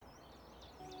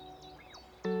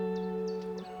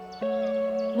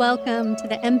Welcome to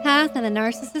the Empath and the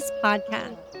Narcissist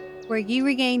podcast, where you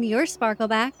regain your sparkle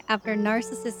back after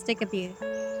narcissistic abuse.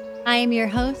 I am your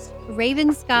host,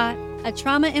 Raven Scott, a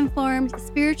trauma-informed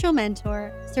spiritual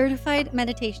mentor, certified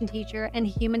meditation teacher, and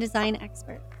human design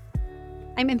expert.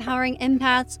 I'm empowering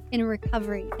empaths in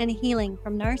recovery and healing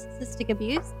from narcissistic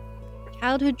abuse,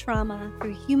 childhood trauma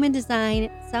through human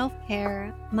design,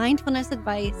 self-care, mindfulness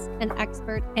advice, and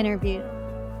expert interviews.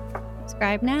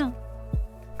 Subscribe now.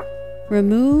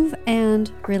 Remove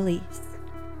and release.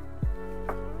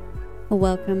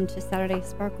 Welcome to Saturday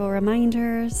Sparkle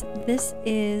Reminders. This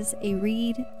is a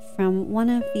read from one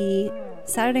of the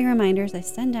Saturday reminders I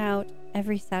send out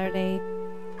every Saturday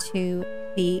to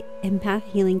the empath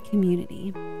healing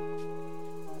community.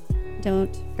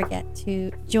 Don't forget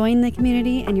to join the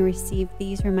community and you'll receive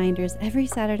these reminders every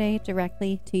Saturday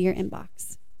directly to your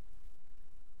inbox.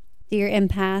 Dear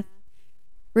empath,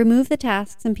 remove the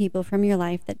tasks and people from your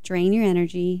life that drain your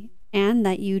energy and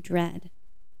that you dread.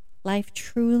 Life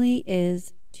truly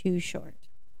is too short.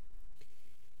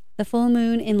 The full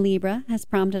moon in Libra has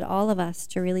prompted all of us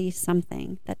to release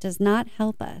something that does not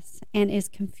help us and is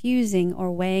confusing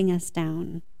or weighing us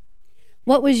down.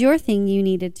 What was your thing you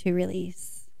needed to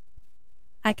release?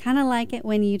 I kind of like it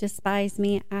when you despise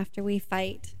me after we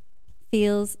fight.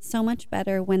 Feels so much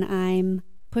better when I'm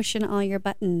pushing all your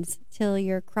buttons till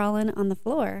you're crawling on the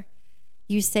floor.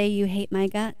 You say you hate my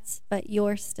guts, but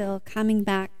you're still coming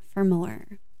back for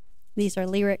more. These are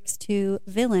lyrics to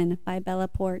Villain by Bella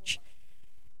Porch.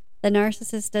 The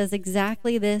narcissist does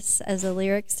exactly this as the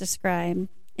lyrics describe.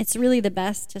 It's really the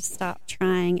best to stop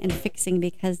trying and fixing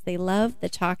because they love the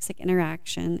toxic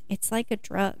interaction. It's like a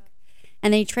drug.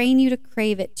 And they train you to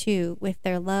crave it too with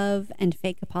their love and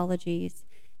fake apologies.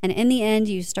 And in the end,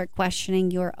 you start questioning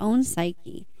your own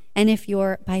psyche and if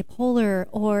you're bipolar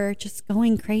or just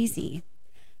going crazy.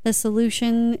 The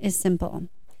solution is simple.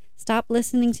 Stop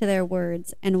listening to their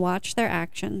words and watch their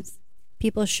actions.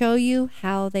 People show you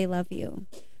how they love you.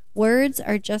 Words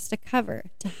are just a cover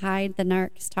to hide the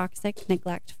narc's toxic,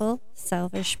 neglectful,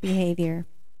 selfish behavior.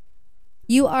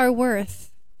 You are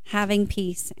worth having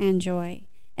peace and joy,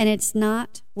 and it's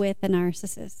not with a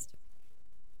narcissist.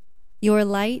 Your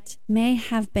light may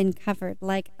have been covered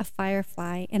like a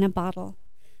firefly in a bottle,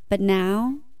 but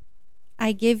now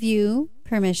I give you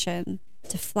permission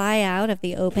to fly out of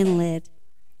the open lid.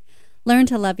 Learn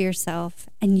to love yourself,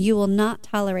 and you will not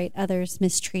tolerate others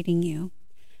mistreating you.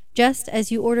 Just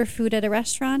as you order food at a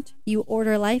restaurant, you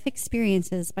order life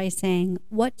experiences by saying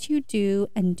what you do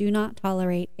and do not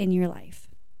tolerate in your life.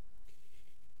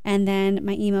 And then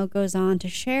my email goes on to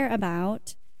share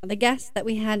about the guest that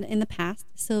we had in the past,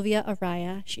 Sylvia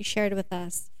Araya. She shared with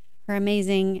us her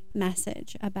amazing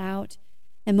message about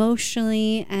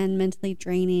emotionally and mentally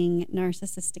draining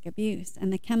narcissistic abuse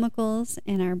and the chemicals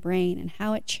in our brain and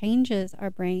how it changes our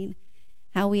brain,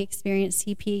 how we experience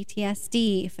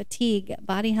CPTSD, fatigue,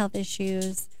 body health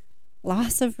issues,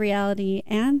 loss of reality,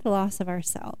 and the loss of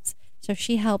ourselves. So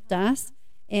she helped us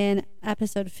in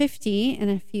episode 50 and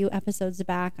a few episodes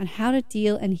back on how to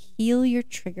deal and heal your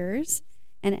triggers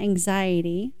and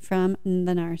anxiety from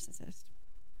the narcissist.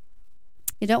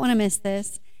 You don't want to miss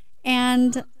this.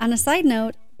 And on a side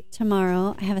note,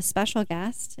 tomorrow I have a special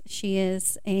guest. She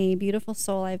is a beautiful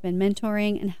soul I've been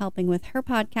mentoring and helping with her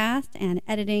podcast and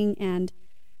editing and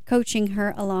coaching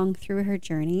her along through her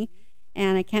journey.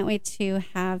 And I can't wait to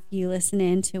have you listen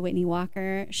in to Whitney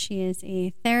Walker. She is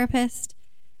a therapist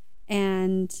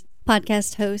and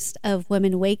podcast host of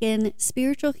Women Awaken,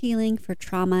 Spiritual Healing for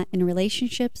Trauma and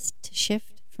Relationships to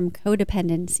Shift from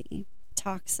Codependency.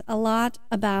 Talks a lot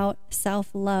about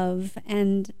self-love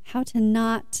and how to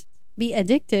not be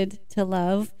addicted to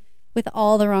love with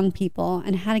all the wrong people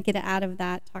and how to get out of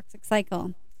that toxic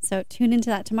cycle. So tune into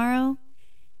that tomorrow.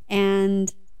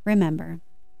 And remember,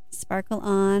 sparkle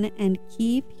on and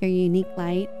keep your unique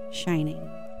light shining.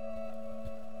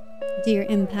 Dear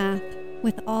empath,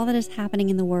 with all that is happening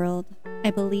in the world,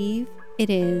 I believe it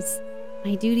is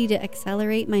my duty to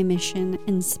accelerate my mission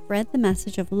and spread the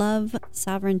message of love,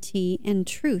 sovereignty, and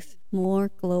truth more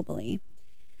globally.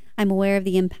 I'm aware of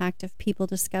the impact of people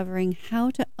discovering how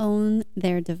to own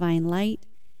their divine light,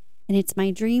 and it's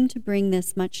my dream to bring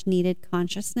this much-needed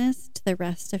consciousness to the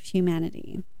rest of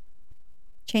humanity.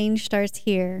 Change starts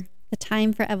here. The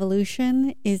time for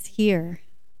evolution is here.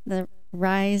 The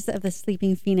rise of the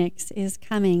sleeping phoenix is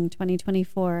coming,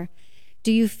 2024.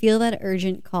 Do you feel that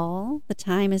urgent call? The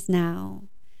time is now.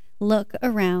 Look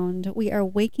around. We are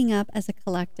waking up as a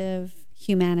collective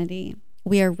humanity.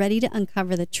 We are ready to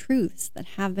uncover the truths that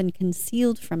have been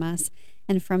concealed from us,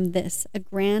 and from this, a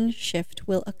grand shift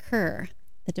will occur,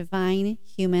 the divine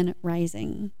human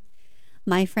rising.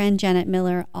 My friend Janet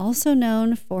Miller, also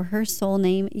known for her soul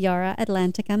name Yara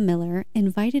Atlantica Miller,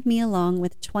 invited me along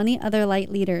with 20 other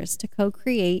light leaders to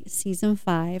co-create Season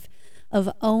 5 of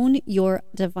Own Your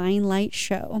Divine Light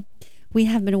show. We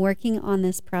have been working on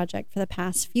this project for the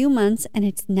past few months, and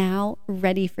it's now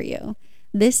ready for you.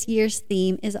 This year's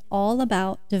theme is all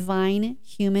about divine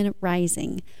human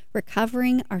rising,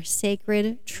 recovering our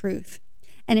sacred truth.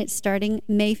 And it's starting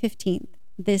May 15th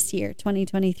this year,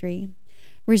 2023.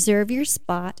 Reserve your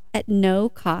spot at no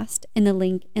cost in the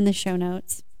link in the show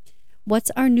notes. What's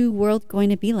our new world going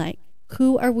to be like?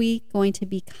 Who are we going to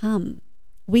become?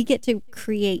 We get to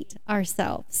create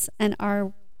ourselves and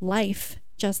our life,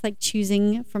 just like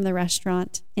choosing from the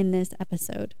restaurant in this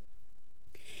episode.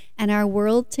 And our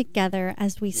world together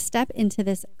as we step into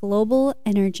this global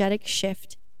energetic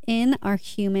shift in our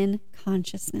human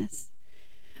consciousness.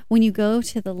 When you go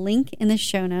to the link in the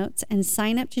show notes and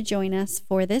sign up to join us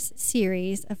for this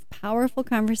series of powerful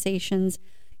conversations,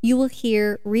 you will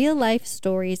hear real-life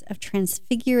stories of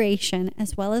transfiguration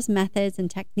as well as methods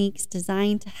and techniques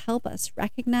designed to help us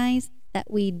recognize that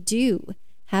we do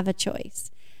have a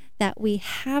choice, that we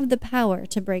have the power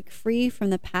to break free from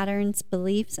the patterns,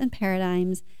 beliefs, and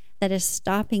paradigms that is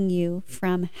stopping you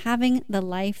from having the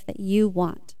life that you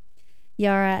want.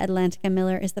 Yara Atlantica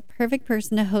Miller is the perfect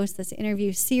person to host this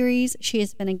interview series. She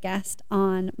has been a guest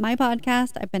on my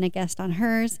podcast. I've been a guest on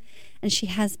hers, and she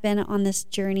has been on this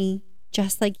journey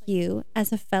just like you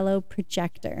as a fellow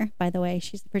projector. By the way,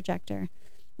 she's the projector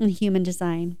in human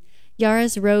design.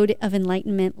 Yara's road of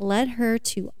enlightenment led her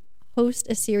to host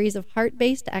a series of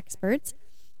heart-based experts.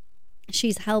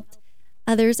 She's helped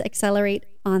others accelerate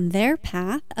on their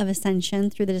path of ascension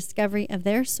through the discovery of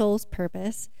their soul's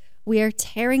purpose. We are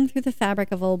tearing through the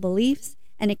fabric of old beliefs,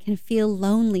 and it can feel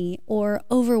lonely or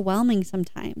overwhelming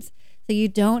sometimes. So you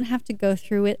don't have to go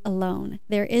through it alone.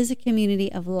 There is a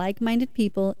community of like-minded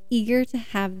people eager to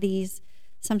have these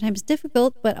sometimes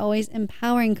difficult but always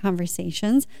empowering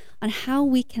conversations on how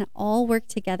we can all work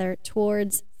together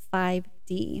towards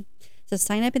 5D. So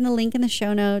sign up in the link in the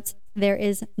show notes. There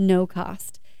is no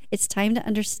cost. It's time to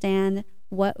understand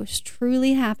what was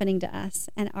truly happening to us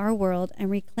and our world and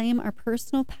reclaim our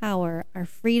personal power, our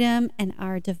freedom, and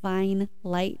our divine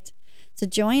light. So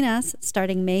join us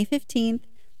starting May 15th.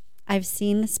 I've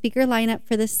seen the speaker lineup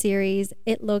for this series.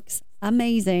 It looks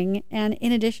amazing. And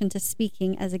in addition to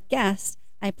speaking as a guest,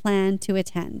 I plan to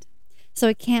attend. So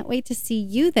I can't wait to see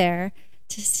you there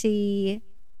to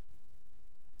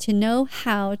know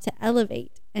how to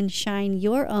elevate and shine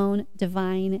your own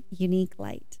divine, unique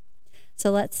light. So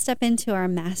let's step into our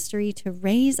mastery to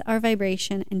raise our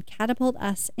vibration and catapult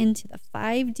us into the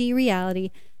 5D reality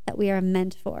that we are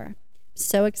meant for.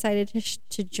 So excited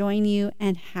to join you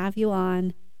and have you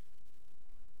on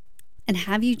and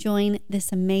have you join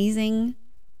this amazing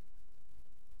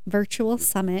virtual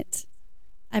summit.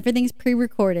 Everything's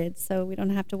pre-recorded, so we don't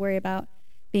have to worry about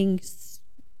being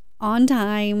on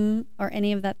time or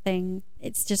any of that thing.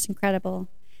 It's just incredible.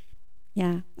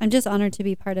 Yeah, I'm just honored to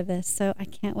be part of this, so I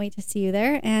can't wait to see you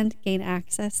there and gain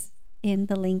access in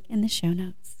the link in the show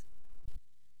notes.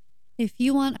 If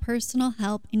you want personal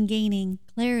help in gaining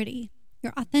clarity,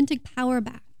 your authentic power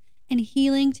back, and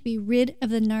healing to be rid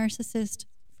of the narcissist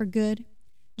for good,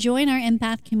 join our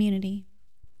empath community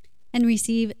and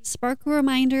receive sparkle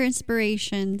reminder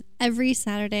inspiration every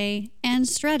Saturday and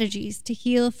strategies to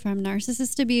heal from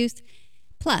narcissist abuse.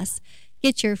 Plus,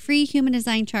 get your free human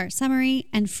design chart summary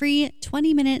and free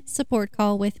 20-minute support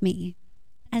call with me.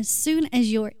 As soon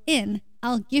as you're in,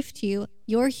 I'll gift you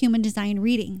your human design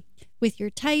reading with your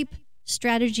type,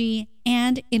 strategy,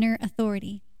 and inner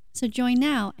authority. So join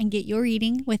now and get your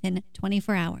reading within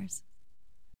 24 hours.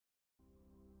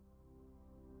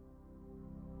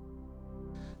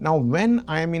 Now, when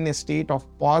I am in a state of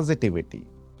positivity,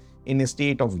 in a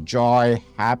state of joy,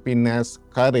 happiness,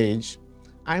 courage,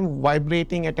 I'm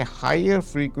vibrating at a higher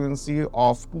frequency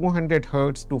of 200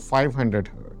 Hertz to 500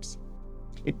 Hertz.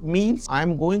 It means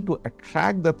I'm going to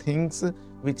attract the things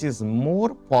which is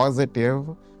more positive,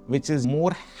 which is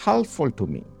more helpful to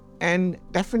me. And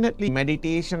definitely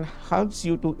meditation helps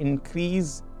you to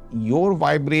increase your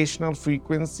vibrational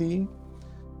frequency.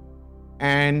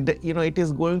 And, it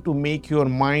is going to make your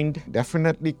mind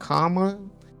definitely calmer.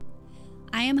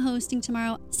 I am hosting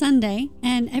tomorrow, Sunday,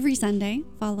 and every Sunday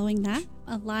following that,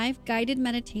 a live guided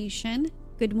meditation,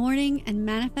 Good Morning and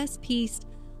Manifest Peace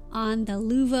on the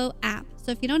Luvo app.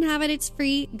 So if you don't have it, it's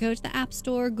free. Go to the App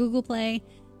Store, Google Play,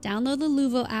 download the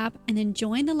Luvo app, and then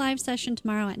join the live session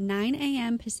tomorrow at 9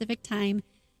 a.m. Pacific time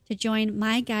to join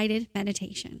my guided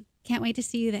meditation. Can't wait to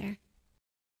see you there.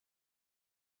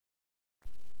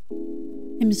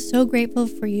 I'm so grateful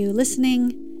for you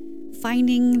listening.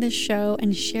 finding the show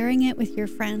and sharing it with your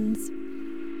friends.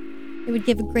 It would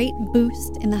give a great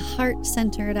boost in the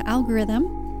heart-centered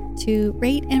algorithm to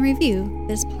rate and review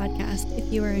this podcast.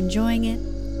 If you are enjoying it,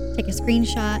 take a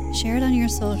screenshot, share it on your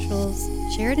socials,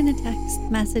 share it in a text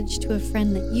message to a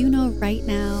friend that you know right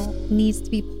now needs to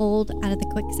be pulled out of the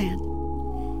quicksand.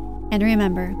 And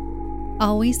remember,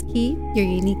 always keep your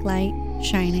unique light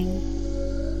shining.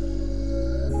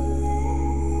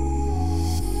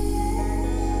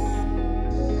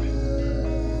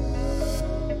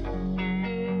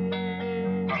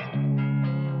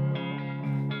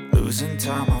 Losing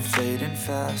time, I'm fading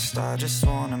fast. I just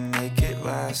wanna make it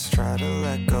last. Try to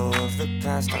let go of the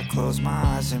past. I close my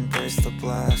eyes, embrace the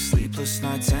blast. Sleepless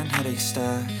nights and headaches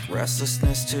stack.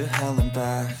 Restlessness to hell and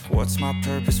back. What's my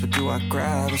purpose? What do I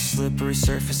grab? A slippery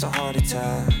surface, a heart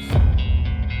attack.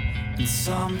 And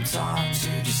sometimes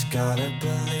you just gotta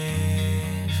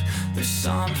believe there's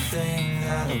something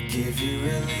that'll give you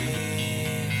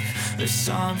relief. There's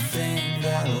something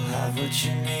that'll have what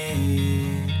you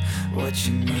need. What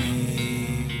you need.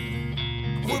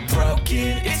 We're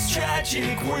broken, it's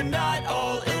tragic, we're not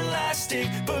all